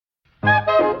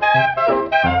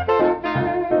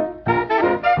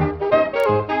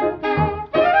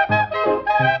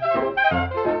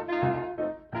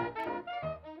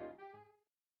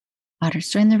Heather's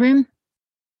joined the room.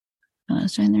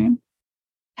 Hello's joined the room.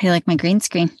 How do you like my green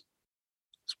screen?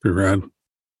 It's pretty rad.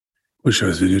 Wish I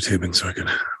was videotaping so I could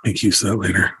make use of that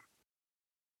later.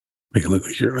 Make it look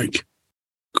like you're like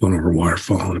going over a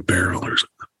waterfall in a barrel or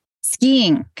something.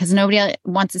 Skiing, because nobody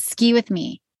wants to ski with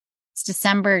me. It's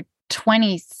December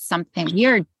 20-something. We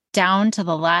are down to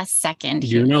the last second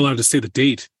here. You're not allowed to say the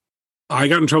date. I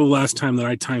got in trouble last time that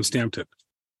I time-stamped it.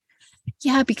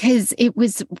 Yeah, because it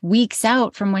was weeks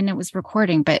out from when it was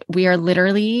recording, but we are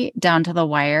literally down to the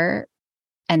wire,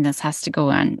 and this has to go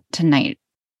on tonight.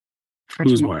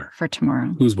 Whose wire? For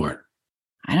tomorrow. Whose wire?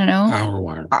 I don't know. Our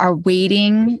wire. Are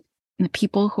waiting, the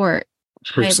people who are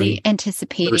highly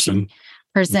anticipating.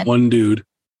 Person. One dude.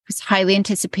 Who's highly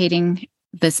anticipating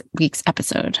this week's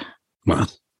episode. Well,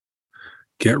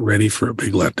 get ready for a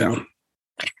big letdown.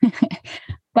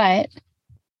 But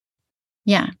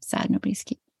yeah, sad nobody's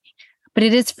skiing. But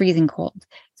it is freezing cold.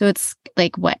 So it's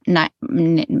like what, not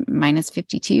minus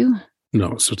 52?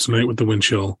 No, so tonight with the wind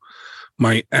chill,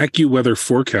 my AccuWeather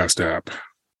forecast app,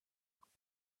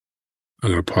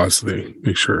 I'm going to pause so they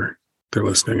make sure they're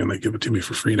listening and they give it to me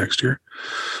for free next year.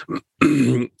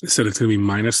 It said it's going to be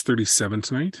minus 37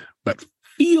 tonight, but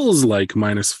feels like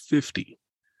minus 50.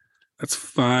 That's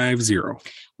 50.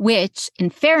 Which in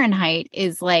Fahrenheit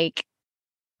is like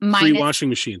free washing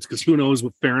machines, because who knows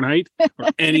what Fahrenheit or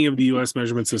any of the U.S.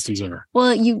 measurement systems are.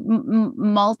 Well, you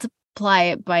multiply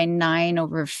it by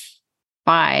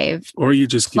 9/5. Or you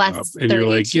just give up and you're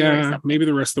like, yeah, something. Maybe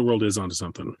the rest of the world is onto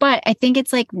something. But I think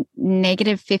it's like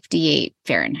negative 58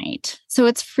 Fahrenheit. So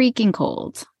it's freaking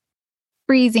cold.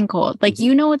 Freezing cold. Like,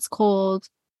 you know, it's cold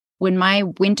when my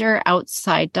winter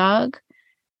outside dog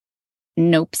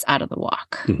nopes out of the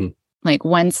walk. Mm-hmm. Like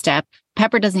one step.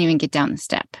 Pepper doesn't even get down the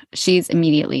step. She's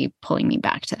immediately pulling me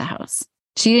back to the house.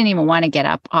 She didn't even want to get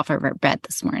up off of her bed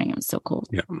this morning. It was so cold.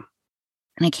 Yeah. And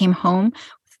I came home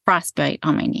with frostbite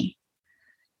on my knee.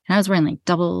 And I was wearing like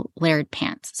double layered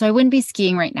pants. So I wouldn't be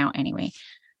skiing right now anyway.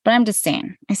 But I'm just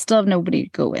saying, I still have nobody to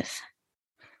go with,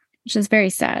 which is very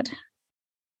sad.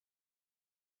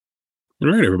 All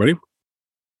right, everybody.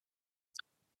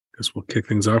 Guess we'll kick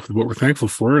things off with what we're thankful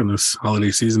for in this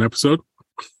holiday season episode.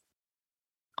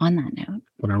 On that note,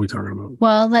 what are we talking about?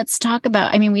 Well, let's talk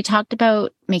about, we talked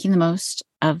about making the most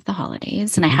of the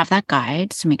holidays, and I have that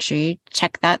guide. So make sure you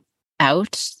check that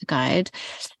out, the guide.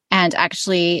 And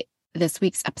actually, this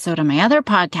week's episode on my other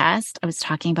podcast, I was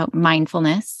talking about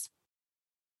mindfulness,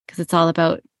 because it's all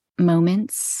about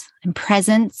moments and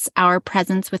presence, our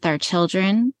presence with our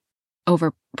children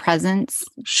over presence.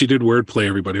 She did wordplay,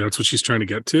 everybody. That's what she's trying to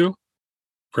get to.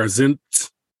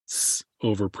 Presence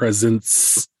over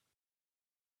presence.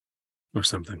 Or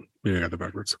something. Maybe I got that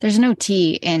backwards. There's no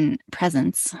T in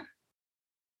presence.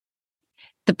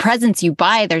 The presents you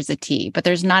buy, there's a T, but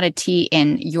there's not a T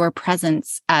in your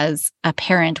presence as a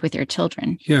parent with your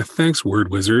children. Yeah, thanks, word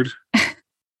wizard.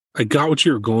 I got what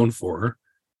you were going for.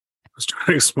 I was trying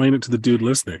to explain it to the dude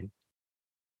listening.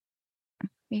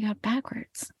 We got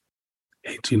backwards.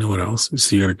 Hey, do you know what else?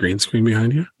 So you got a green screen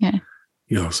behind you? Yeah.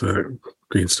 You also have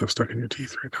green stuff stuck in your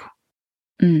teeth right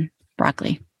now.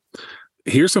 Broccoli.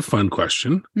 Here's a fun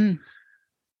question.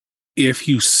 If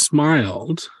you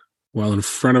smiled while in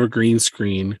front of a green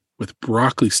screen with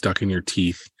broccoli stuck in your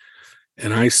teeth,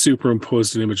 and I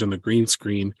superimposed an image on the green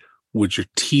screen, would your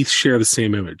teeth share the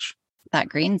same image? That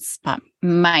green spot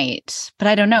might, but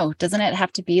I don't know. Doesn't it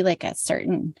have to be like a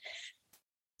certain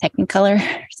Technicolor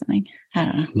or something? I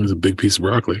don't know. It was a big piece of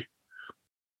broccoli.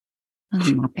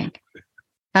 Not big.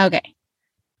 Okay.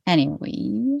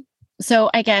 Anyway. So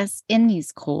I guess in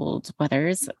these cold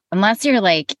weathers, unless you're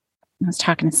like, I was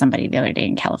talking to somebody the other day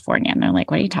in California, and they're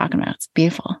like, what are you talking about? It's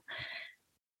beautiful.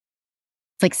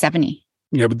 It's like 70.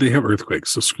 Yeah, but they have earthquakes,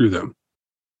 so screw them.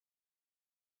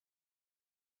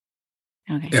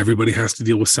 Okay. Everybody has to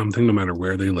deal with something no matter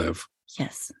where they live.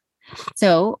 Yes.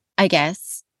 So I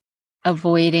guess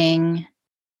avoiding,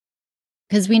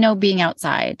 because we know being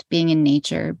outside, being in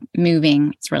nature,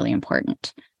 moving, it's really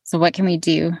important. So what can we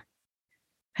do?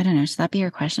 I don't know. Should that be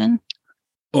your question?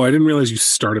 Oh, I didn't realize you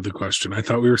started the question. I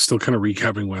thought we were still kind of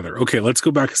recapping weather. Okay, let's go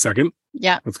back a second.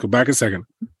 Yeah. Let's go back a second.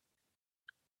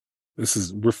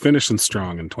 We're finishing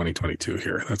strong in 2022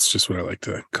 here. That's just what I like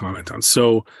to comment on.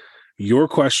 So your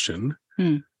question,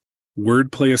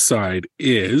 wordplay aside,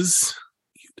 is...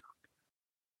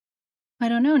 I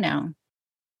don't know now.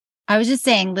 I was just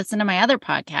saying, listen to my other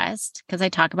podcast, because I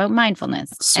talk about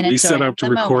mindfulness. So and we set up to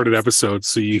record an moments. episode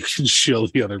so you can shill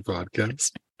the other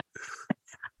podcast.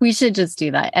 We should just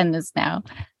do that. End this now.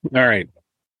 All right.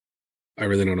 I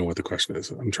really don't know what the question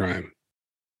is. I'm trying.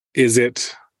 Is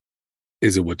it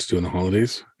what to do in the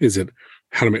holidays? Is it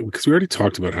how to make, because we already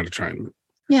talked about how to try and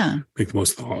make the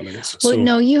most of the holidays. Well,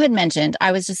 no, you had mentioned,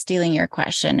 I was just stealing your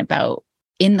question about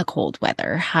in the cold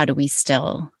weather, how do we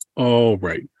still? Oh,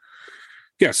 right.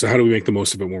 Yeah. So how do we make the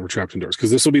most of it when we're trapped indoors?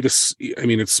 Because this will be this, I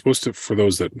mean, it's supposed to, for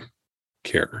those that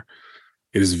care,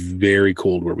 it is very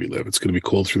cold where we live. It's going to be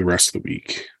cold through the rest of the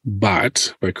week,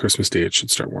 but by Christmas Day, it should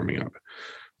start warming up.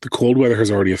 The cold weather has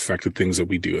already affected things that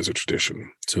we do as a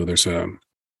tradition. So there's a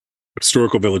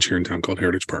historical village here in town called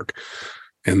Heritage Park,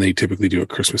 and they typically do a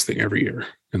Christmas thing every year.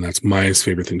 And that's Maya's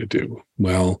favorite thing to do.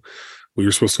 Well, we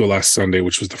were supposed to go last Sunday,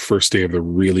 which was the first day of the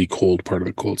really cold part of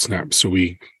the cold snap. So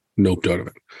we noped out of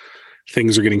it.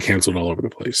 Things are getting canceled all over the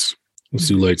place.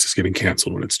 Zoo Lights is getting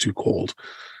canceled when it's too cold.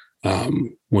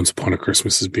 Once Upon a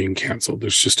Christmas is being canceled.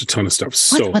 There's just a ton of stuff.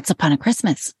 So What's Upon a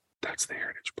Christmas? That's the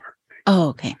Heritage Park thing. Oh,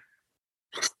 okay.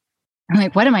 I'm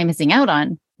like, what am I missing out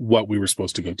on? What we were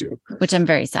supposed to go do. Which I'm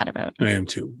very sad about. I am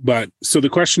too. But so the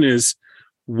question is,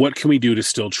 what can we do to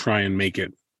still try and make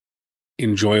it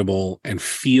enjoyable and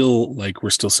feel like we're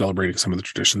still celebrating some of the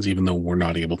traditions, even though we're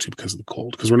not able to because of the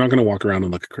cold? Because we're not going to walk around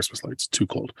and look at Christmas lights. It's too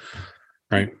cold.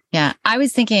 Right. Yeah. I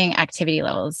was thinking activity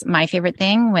levels. My favorite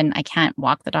thing when I can't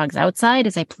walk the dogs outside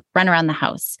is I run around the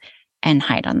house and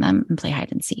hide on them and play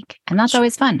hide and seek. And that's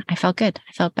always fun. I felt good.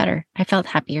 I felt better. I felt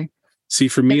happier. See,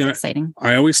 for me, exciting.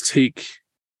 I always take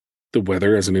the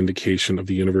weather as an indication of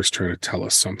the universe trying to tell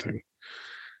us something.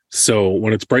 So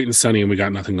when it's bright and sunny and we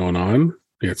got nothing going on,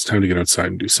 yeah, it's time to get outside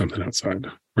and do something outside,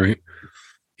 right?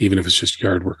 Even if it's just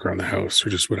yard work around the house or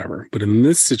just whatever. But in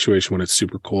this situation, when it's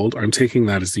super cold, I'm taking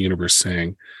that as the universe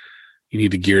saying, you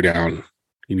need to gear down.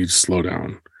 You need to slow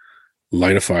down,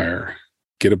 light a fire,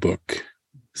 get a book,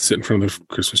 sit in front of the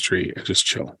Christmas tree and just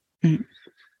chill. Mm-hmm.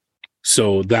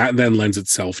 So that then lends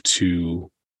itself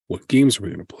to what games are we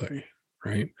going to play,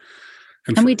 right?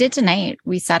 And we did tonight.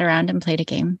 We sat around and played a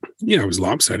game. Yeah, it was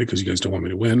lopsided because you guys don't want me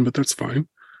to win, but that's fine.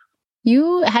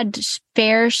 You had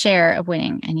fair share of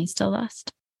winning and you still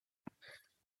lost.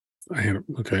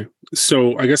 Okay.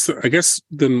 So I guess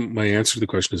then my answer to the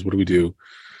question is, what do we do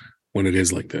when it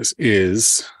is like this?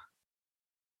 Is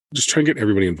just try and get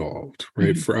everybody involved,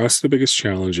 right? Mm-hmm. For us, the biggest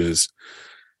challenge is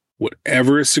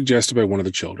whatever is suggested by one of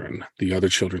the children, the other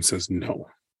children says no.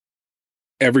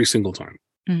 Every single time.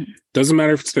 Mm-hmm. Doesn't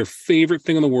matter if it's their favorite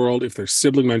thing in the world. If their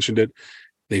sibling mentioned it,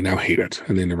 they now hate it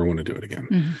and they never want to do it again.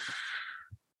 Mm-hmm.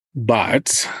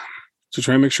 But to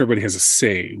try and make sure everybody has a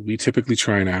say, we typically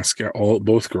try and ask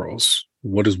both girls,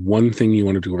 what is one thing you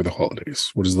want to do over the holidays?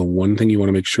 What is the one thing you want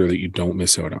to make sure that you don't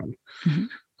miss out on?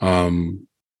 Mm-hmm.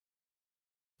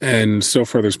 And so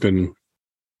far, there's been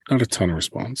not a ton of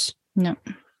response. No.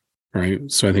 Right.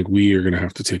 So I think we are going to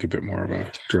have to take a bit more of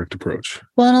a direct approach.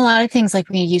 Well, and a lot of things, like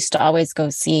we used to always go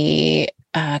see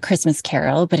Christmas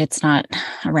Carol, but it's not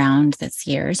around this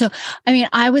year. So, I mean,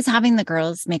 I was having the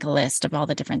girls make a list of all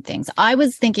the different things. I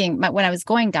was thinking when I was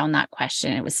going down that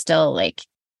question, it was still like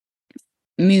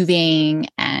moving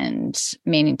and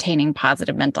maintaining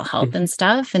positive mental health mm-hmm. and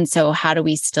stuff. And so how do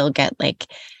we still get like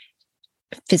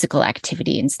physical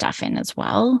activity and stuff in as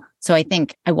well? So I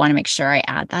think I want to make sure I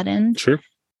add that in. Sure.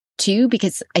 Too,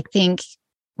 because I think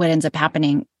what ends up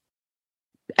happening,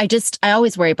 I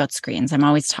always worry about screens. I'm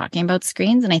always talking about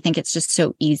screens. And I think it's just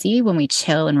so easy when we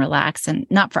chill and relax, and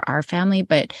not for our family,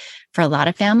 but for a lot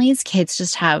of families, kids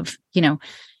just have,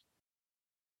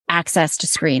 access to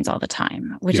screens all the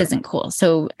time, which isn't cool.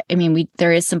 So, I mean,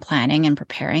 there is some planning and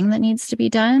preparing that needs to be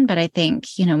done, but I think,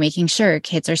 making sure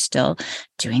kids are still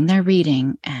doing their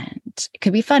reading, and it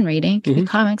could be fun reading, it could mm-hmm. be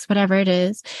comics, whatever it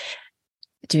is.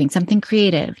 Doing something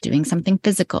creative, doing something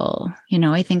physical.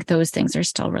 I think those things are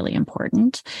still really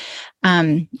important.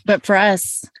 But for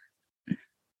us,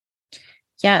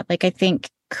 I think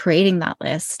creating that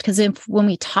list, because when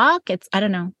we talk, it's, I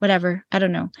don't know,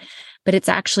 but it's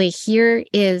actually, here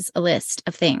is a list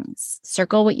of things.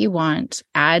 Circle what you want,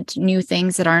 add new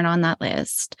things that aren't on that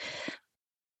list.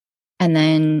 And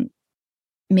then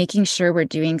making sure we're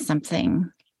doing something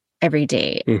every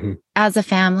day mm-hmm. as a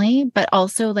family, but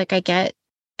also like I get,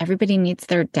 everybody needs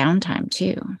their downtime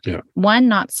too. Yeah. One,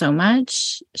 not so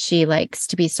much. She likes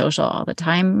to be social all the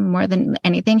time more than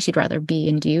anything. She'd rather be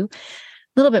and do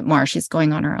a little bit more. She's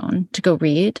going on her own to go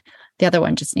read. The other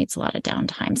one just needs a lot of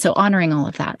downtime. So honoring all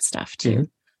of that stuff too. Mm-hmm.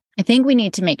 I think we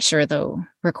need to make sure though,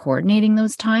 we're coordinating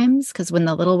those times, because when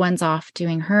the little one's off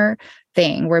doing her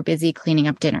thing, we're busy cleaning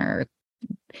up dinner.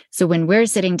 So when we're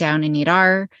sitting down and need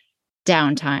our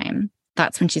downtime,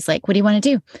 that's when she's like, what do you want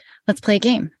to do? Let's play a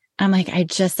game. I'm like, I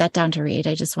just sat down to read.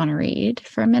 I just want to read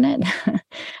for a minute.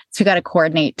 So we got to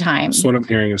coordinate time. So what I'm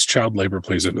hearing is child labor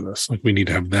plays into this. Like we need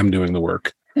to have them doing the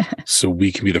work so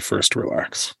we can be the first to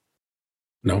relax.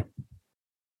 No?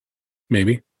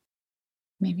 Maybe.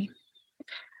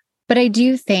 But I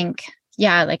do think,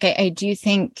 I do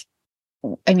think,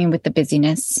 I mean, with the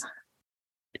busyness,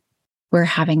 we're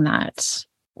having that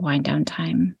wind down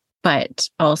time, but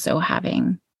also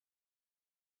having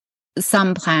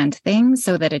some planned things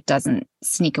so that it doesn't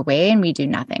sneak away and we do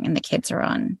nothing and the kids are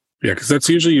on. Yeah, because that's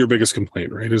usually your biggest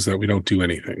complaint, right? Is that we don't do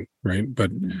anything, right?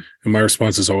 But and my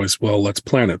response is always, well, let's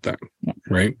plan it then,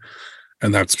 right?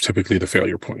 And that's typically the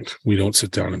failure point. We don't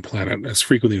sit down and plan it as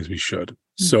frequently as we should.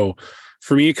 So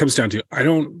for me, it comes down to,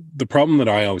 the problem that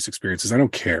I always experience is I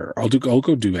don't care. I'll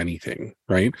go do anything,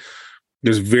 right?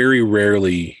 There's very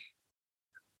rarely,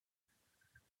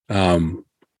 how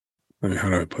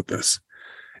do I put this?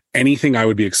 Anything I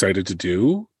would be excited to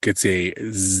do gets a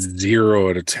 0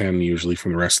 out of 10 usually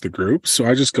from the rest of the group. So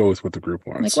I just go with what the group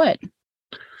wants. Like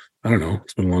what? I don't know.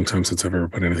 It's been a long time since I've ever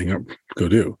put anything up. Go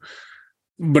do.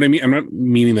 But I mean, I'm not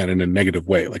meaning that in a negative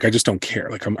way. Like, I just don't care.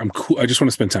 Like, I'm cool. I just want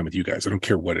to spend time with you guys. I don't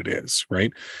care what it is.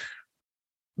 Right.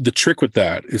 The trick with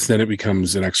that is then it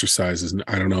becomes an exercise.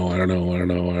 I don't know.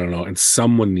 And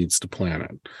someone needs to plan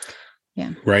it.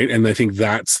 Yeah. Right. And I think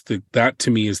that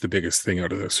to me is the biggest thing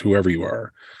out of this, whoever you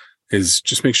are, is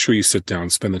just make sure you sit down,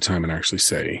 spend the time and actually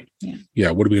say,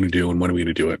 what are we going to do? And when are we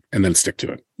going to do it? And then stick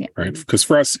to it. Yeah. Right. Because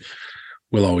for us,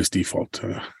 we'll always default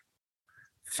to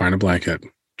find a blanket,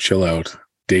 chill out,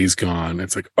 day's gone.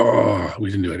 It's like, oh, we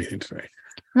didn't do anything today.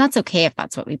 And that's okay if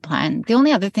that's what we plan. The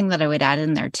only other thing that I would add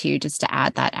in there too, just to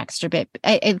add that extra bit,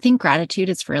 I think gratitude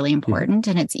is really important.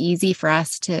 And it's easy for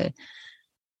us to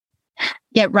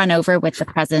get run over with the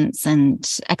presents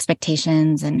and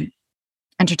expectations and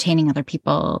entertaining other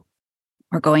people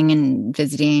or going and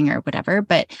visiting or whatever.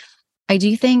 But I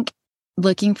do think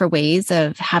looking for ways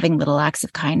of having little acts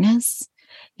of kindness,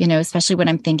 especially when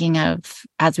I'm thinking of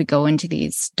as we go into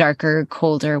these darker,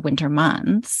 colder winter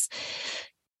months,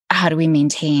 how do we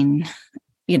maintain,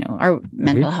 our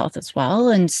mental health as well?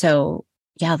 And so,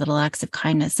 little acts of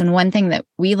kindness. And one thing that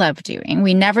we love doing,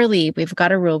 we never leave. We've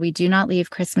got a rule. We do not leave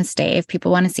Christmas Day. If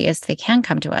people want to see us, they can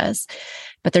come to us.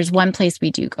 But there's one place we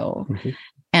do go.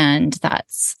 And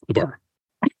that's the bar.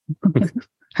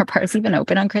 Are bars even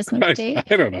open on Christmas Day?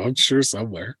 I don't know. I'm sure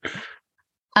somewhere.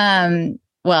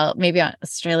 Well, maybe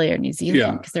Australia or New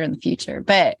Zealand because they're in the future.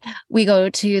 But we go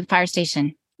to the fire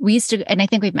station. We used to, and I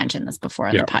think we've mentioned this before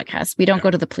on the podcast, we don't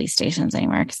go to the police stations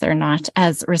anymore because they're not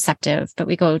as receptive, but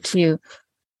we go to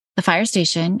the fire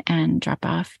station and drop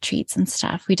off treats and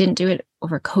stuff. We didn't do it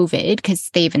over COVID because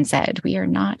they even said we are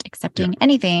not accepting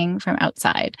anything from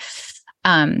outside.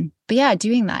 But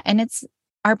doing that. And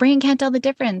our brain can't tell the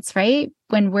difference, right?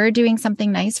 When we're doing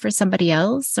something nice for somebody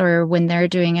else or when they're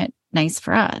doing it nice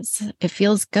for us, it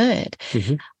feels good.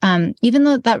 Even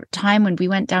though that time when we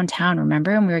went downtown,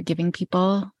 remember, and we were giving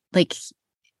people like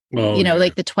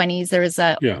the 20s, there was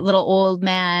a little old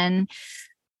man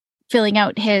filling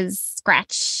out his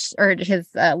scratch or his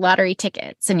lottery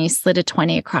tickets, and you slid a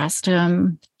 20 across to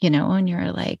him, and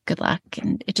you're like, good luck.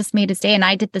 And it just made his day. And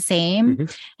I did the same.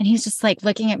 And he's just like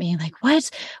looking at me like,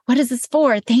 what is this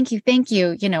for? Thank you.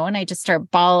 And I just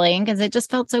start bawling because it just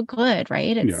felt so good,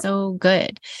 right? It's so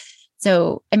good.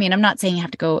 So, I mean, I'm not saying you have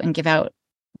to go and give out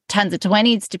tons of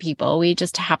 20s to people. We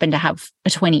just happen to have a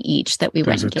 20 each that we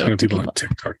went and gave to people. There's a ton of people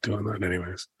on TikTok doing that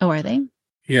anyways. Oh, are they?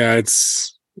 Yeah,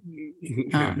 it's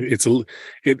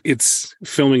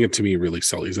filming it to me really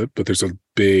sullies it, but there's a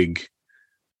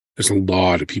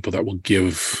lot of people that will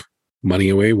give money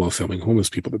away while filming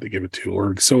homeless people that they give it to,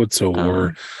 or so-and-so,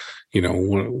 or,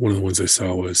 one of the ones I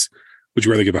saw was, would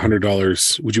you rather give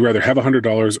 $100? Would you rather have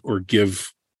 $100 or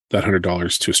give that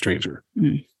 $100 to a stranger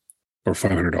or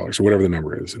 $500 or whatever the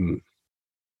number is? And,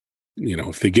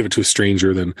 if they give it to a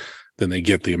stranger, then they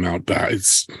get the amount back.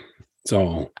 It's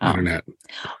all internet.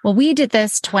 Well, we did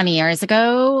this 20 years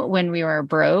ago when we were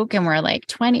broke and we're like,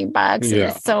 $20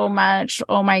 is so much.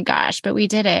 Oh my gosh. But we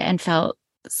did it and felt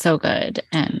so good.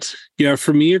 And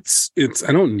for me, it's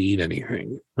I don't need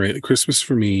anything, right? Like Christmas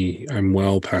for me, I'm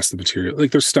well past the material.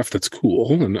 Like there's stuff that's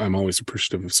cool and I'm always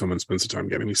appreciative if someone spends the time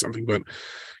getting me something. But,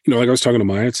 like I was talking to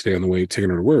Maya today on the way, taking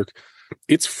her to work,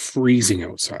 it's freezing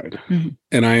outside.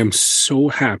 And I am so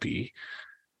happy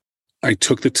I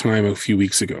took the time a few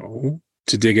weeks ago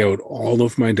to dig out all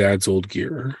of my dad's old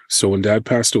gear. So when Dad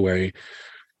passed away,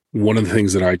 one of the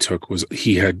things that I took was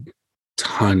he had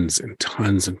tons and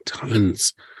tons and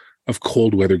tons of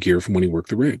cold weather gear from when he worked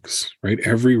the rigs, right?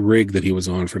 Every rig that he was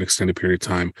on for an extended period of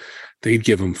time, they'd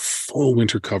give him full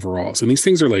winter coveralls. And these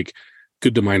things are like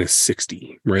good to minus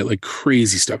 60, right? Like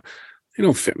crazy stuff. They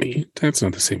don't fit me. That's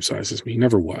not the same size as me.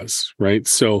 Never was, right?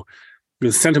 So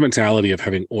the sentimentality of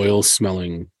having oil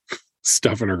smelling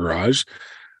stuff in our garage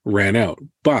ran out.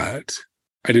 But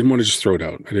I didn't want to just throw it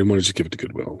out. I didn't want to just give it to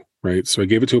Goodwill, right? So I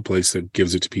gave it to a place that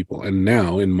gives it to people. And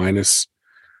now in minus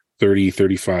 30,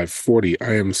 35, 40,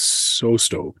 I am so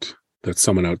stoked that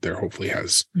someone out there hopefully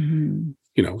has,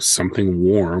 something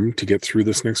warm to get through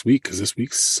this next week, because this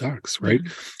week sucks, right?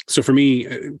 So for me,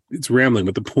 it's rambling,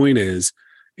 but the point is,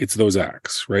 it's those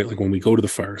acts, right? Like when we go to the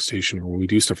fire station or when we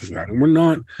do stuff like that,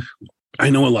 and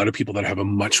I know a lot of people that have a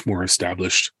much more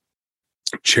established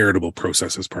charitable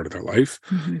process as part of their life.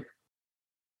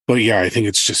 But yeah, I think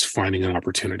it's just finding an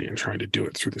opportunity and trying to do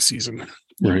it through the season,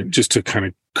 right? Just to kind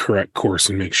of correct course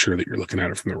and make sure that you're looking at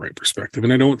it from the right perspective.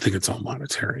 And I don't think it's all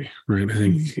monetary, right? I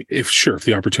think if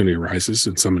the opportunity arises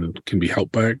and someone can be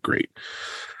helped by it, great.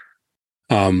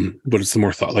 But it's the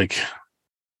more thought, like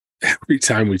every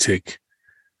time we take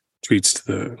treats to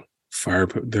the fire,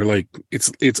 they're like,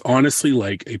 it's honestly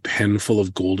like a pen full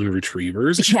of golden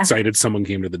retrievers excited someone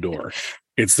came to the door.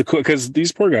 It's because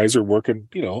these poor guys are working,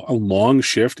 a long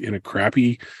shift in a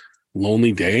crappy,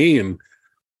 lonely day. And,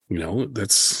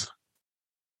 it's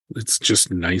just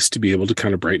nice to be able to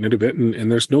kind of brighten it a bit. And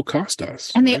there's no cost to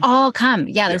us. And they all come.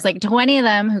 Yeah. There's like 20 of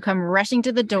them who come rushing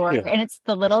to the door. Yeah. And it's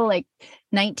the little like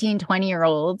 19,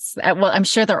 20-year-olds. Well, I'm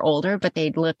sure they're older, but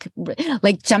they look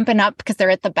like jumping up because they're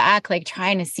at the back, like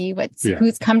trying to see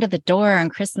who's come to the door on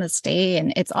Christmas Day.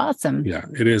 And it's awesome. Yeah,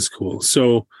 it is cool.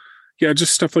 So yeah,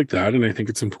 just stuff like that. And I think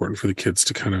it's important for the kids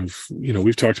to kind of,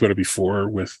 we've talked about it before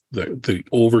with the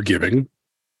over giving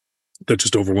that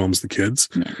just overwhelms the kids.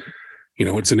 Yeah.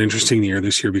 It's an interesting year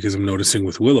this year because I'm noticing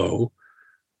with Willow,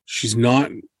 she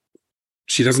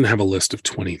doesn't have a list of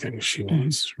 20 things she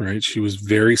wants, right? She was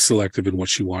very selective in what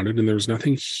she wanted, and there was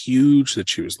nothing huge that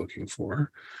she was looking for.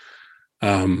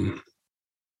 Like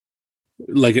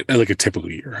a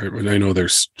typical year. I know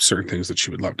there's certain things that she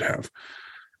would love to have.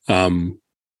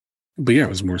 But yeah, it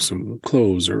was more some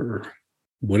clothes or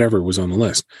whatever was on the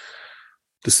list.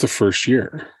 This is the first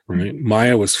year, right?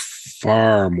 Maya was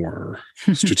far more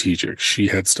strategic. She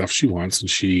had stuff she wants,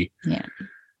 and she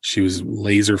was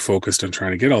laser focused on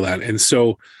trying to get all that. And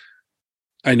so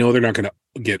I know they're not going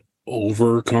to get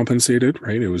overcompensated,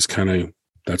 right? It was kind of,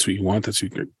 that's what you want. That's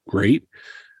what great.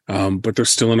 But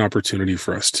there's still an opportunity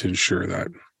for us to ensure that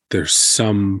there's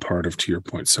some part of, to your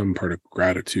point, some part of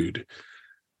gratitude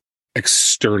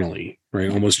externally, right?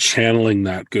 Almost channeling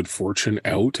that good fortune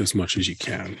out as much as you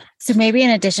can. So maybe in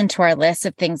addition to our list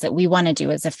of things that we want to do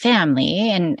as a family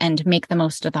and make the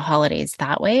most of the holidays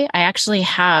that way, I actually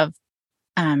have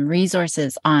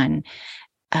resources on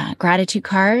gratitude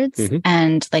cards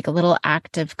and like a little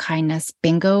act of kindness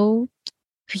bingo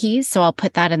piece. So I'll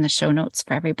put that in the show notes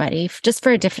for everybody, just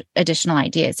for additional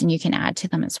ideas, and you can add to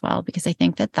them as well, because I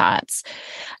think that's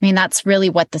really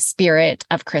what the spirit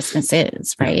of Christmas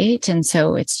is, right? And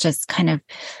so it's just kind of,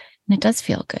 and it does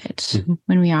feel good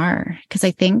when we are, because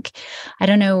I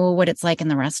don't know what it's like in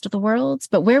the rest of the world,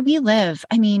 but where we live,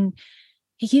 it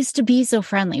used to be so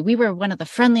friendly. We were one of the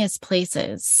friendliest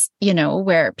places,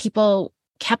 where people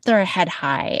kept their head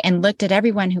high and looked at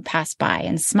everyone who passed by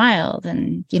and smiled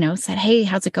and, said, "Hey,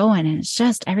 how's it going?" And it's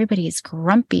just, everybody's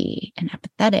grumpy and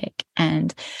apathetic.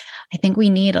 And I think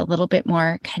we need a little bit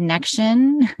more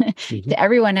connection to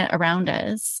everyone around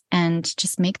us and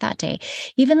just make that day.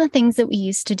 Even the things that we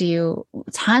used to do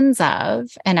tons of,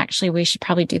 and actually we should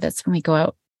probably do this when we go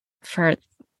out for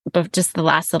just the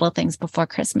last little things before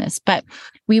Christmas. But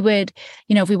we would,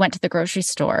 if we went to the grocery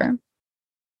store,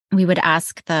 we would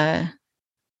ask the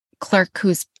clerk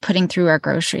who's putting through our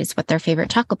groceries what their favorite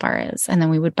chocolate bar is, and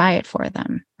then we would buy it for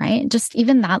them, right? Just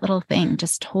even that little thing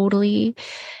just totally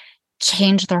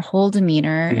change their whole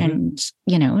demeanor and,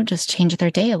 just change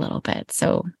their day a little bit.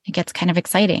 So it gets kind of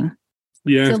exciting.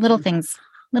 Yeah. So little things.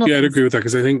 I'd agree with that,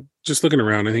 because I think just looking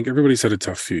around, I think everybody's had a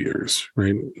tough few years,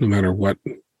 right? No matter what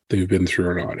they've been through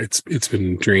or not. It's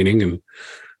been draining, and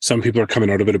some people are coming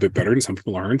out of it a bit better and some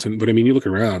people aren't. But you look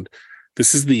around,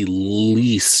 this is the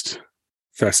least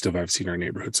festive I've seen our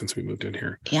neighborhood since we moved in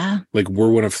here. Yeah. Like, we're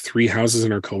one of 3 houses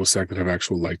in our cul-de-sac that have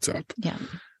actual lights up. Yeah.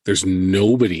 There's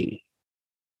nobody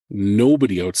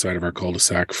outside of our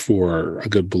cul-de-sac for a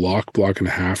good block and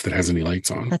a half that has any lights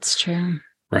on. That's true.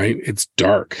 Right? It's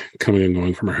dark coming and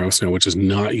going from our house now, which is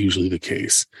not usually the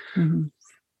case. And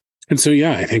so,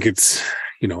 yeah, I think it's,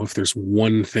 if there's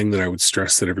one thing that I would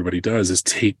stress that everybody does is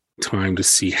take time to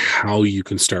see how you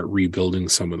can start rebuilding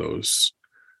some of those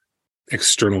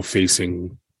external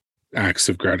facing acts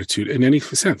of gratitude in any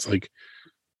sense. Like,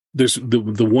 there's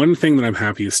the one thing that I'm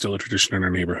happy is still a tradition in our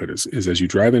neighborhood is as you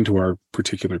drive into our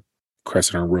particular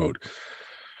Crescent Arm Road,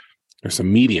 there's a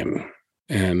median,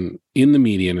 and in the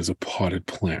median is a potted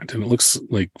plant. And it looks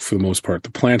like, for the most part,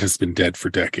 the plant has been dead for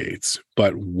decades.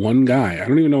 But one guy, I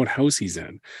don't even know what house he's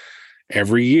in,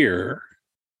 every year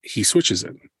he switches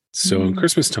it. So in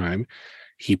Christmas time,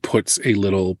 he puts a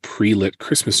little pre-lit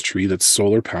Christmas tree that's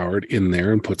solar powered in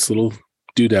there and puts little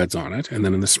doodads on it. And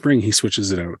then in the spring, he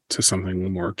switches it out to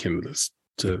something more akin to this,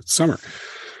 to summer.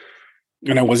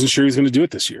 And I wasn't sure he was going to do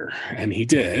it this year. And he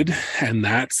did. And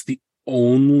that's the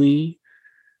only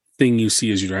thing you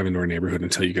see as you drive into our neighborhood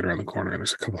until you get around the corner and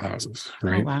there's a couple houses,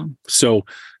 right? Oh, wow. So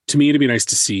to me, it'd be nice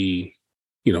to see,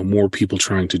 you know, more people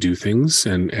trying to do things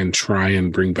and try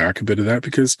and bring back a bit of that,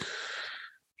 because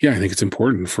I think it's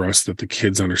important for us that the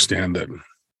kids understand that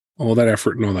all that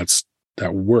effort and all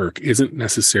that work isn't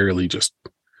necessarily just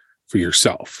for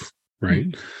yourself, right?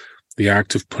 Mm-hmm. The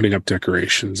act of putting up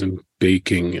decorations and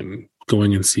baking and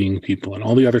going and seeing people and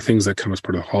all the other things that come as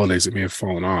part of the holidays that may have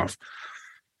fallen off.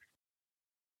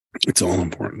 It's all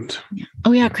important. Yeah.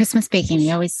 Oh yeah. Christmas baking.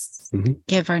 We always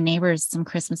give our neighbors some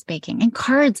Christmas baking and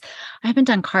cards. I haven't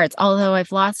done cards, although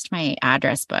I've lost my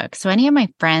address book. So any of my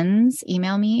friends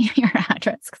email me your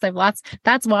address because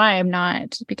that's why I'm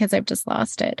not, because I've just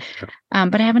lost it.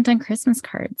 But I haven't done Christmas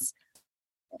cards.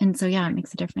 And so, yeah, it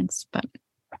makes a difference, but.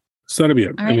 So that'll be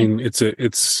it. Right. I mean,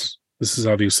 this is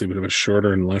obviously a bit of a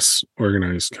shorter and less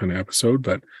organized kind of episode,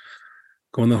 but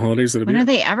go on the holidays. When are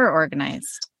they ever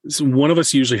organized? So one of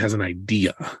us usually has an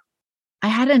idea. I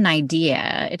had an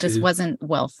idea. It just wasn't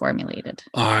well formulated.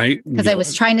 Because I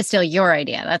was trying to steal your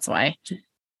idea. That's why.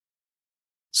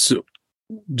 So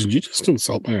did you just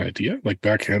insult my idea? Like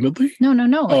backhandedly? No.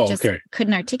 Oh, I just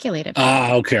couldn't articulate it.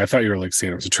 Okay. I thought you were like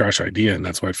saying it was a trash idea and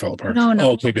that's why it fell apart. No.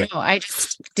 Oh, okay, good. No, I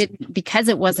just didn't, because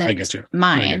it wasn't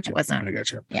mine. It wasn't. I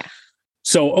got you. Yeah.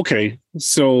 So, okay.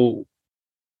 So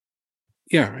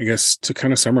yeah, I guess to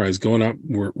kind of summarize, going up,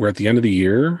 we're at the end of the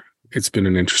year. It's been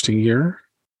an interesting year.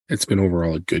 It's been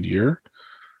overall a good year.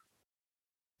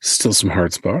 Still some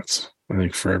hard spots, I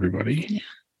think, for everybody,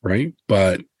 right?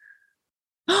 But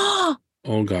oh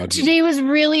God, today was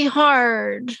really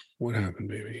hard. What happened,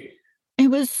 baby? It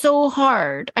was so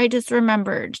hard. I just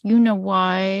remembered. You know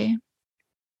why?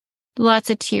 Lots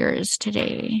of tears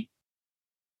today.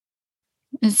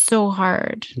 It's so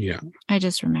hard. Yeah, I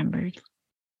just remembered.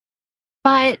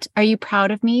 But are you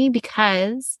proud of me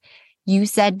because you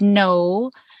said no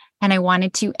and I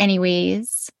wanted to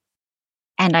anyways,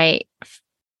 and I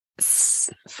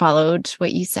followed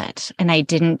what you said and I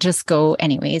didn't just go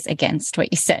anyways against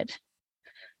what you said?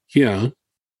 Yeah.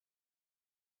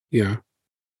 Are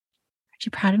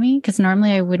you proud of me? Because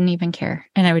normally I wouldn't even care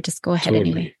and I would just go ahead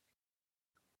anyway.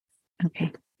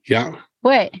 Okay. Yeah.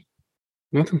 What?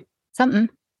 Nothing. Something.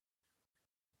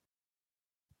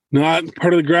 Not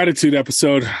part of the gratitude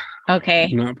episode. Okay.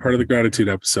 Not part of the gratitude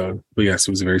episode. But yes,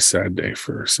 it was a very sad day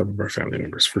for some of our family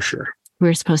members, for sure. We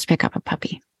were supposed to pick up a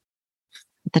puppy.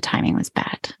 The timing was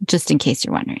bad. Just in case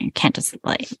you're wondering. You can't just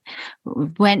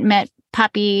met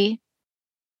puppy.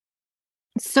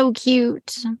 So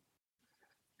cute.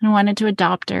 I wanted to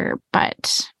adopt her,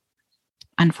 but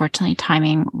unfortunately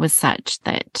timing was such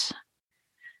that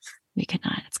we could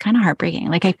not. It's kind of heartbreaking.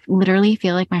 Like I literally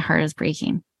feel like my heart is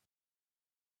breaking.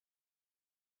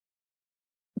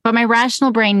 But my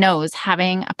rational brain knows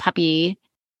having a puppy,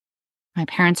 my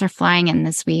parents are flying in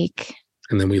this week.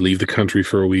 And then we leave the country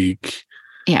for a week.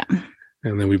 Yeah.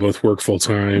 And then we both work full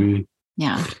time.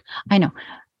 Yeah, I know.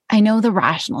 I know the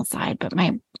rational side, but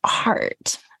my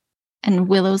heart and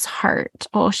Willow's heart.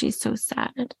 Oh, she's so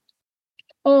sad.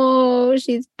 Oh,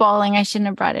 she's bawling. I shouldn't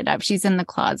have brought it up. She's in the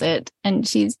closet and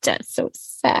she's just so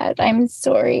sad. I'm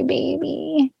sorry,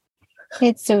 baby.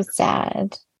 It's so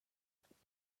sad.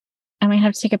 I might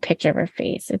have to take a picture of her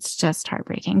face. It's just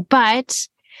heartbreaking. But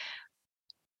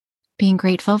being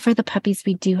grateful for the puppies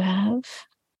we do have.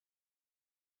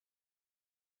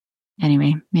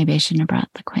 Anyway, maybe I shouldn't have brought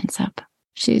the Quince up.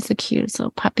 She's the cutest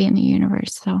little puppy in the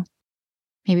universe. So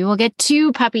maybe we'll get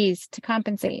 2 puppies to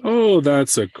compensate. Oh,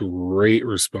 that's a great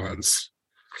response.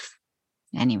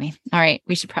 Anyway, all right.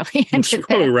 We should probably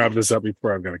wrap this up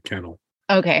before I've got a kennel.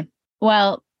 Okay.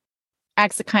 Well,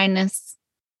 acts of kindness.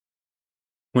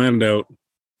 Planned out.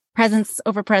 Presence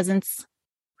over presence.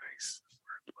 Nice.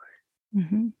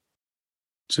 Mm-hmm.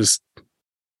 Just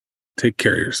take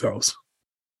care of yourselves.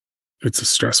 It's a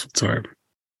stressful time.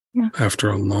 Yeah. After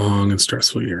a long and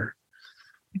stressful year.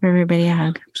 Give everybody a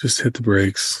hug. Just hit the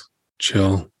brakes,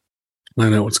 chill,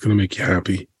 plan out what's going to make you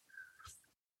happy,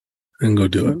 and go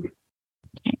do it.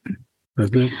 Okay.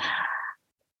 That's it.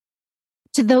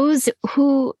 To those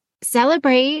who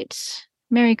celebrate,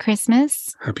 Merry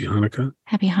Christmas. Happy Hanukkah.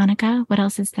 Happy Hanukkah. What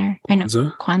else is there? I know.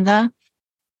 Kwanzaa.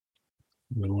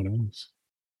 What else?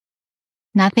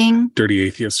 Nothing. Dirty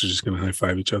atheists are just going to high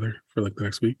five each other for like the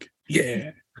next week.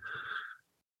 Yeah.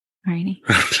 Alrighty.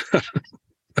 I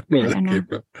don't know where that came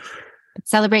from. But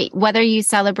celebrate, whether you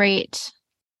celebrate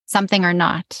something or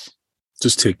not.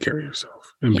 Just take care of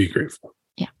yourself and be grateful.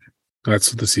 Yeah.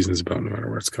 That's what the season's about, no matter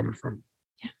where it's coming from.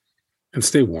 Yeah. And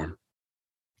stay warm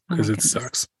because it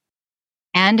sucks.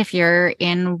 And if you're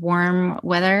in warm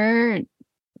weather,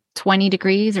 20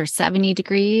 degrees or 70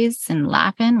 degrees and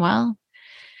laughing, well,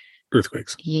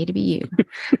 earthquakes. Yay to be you.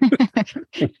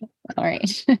 All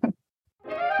right.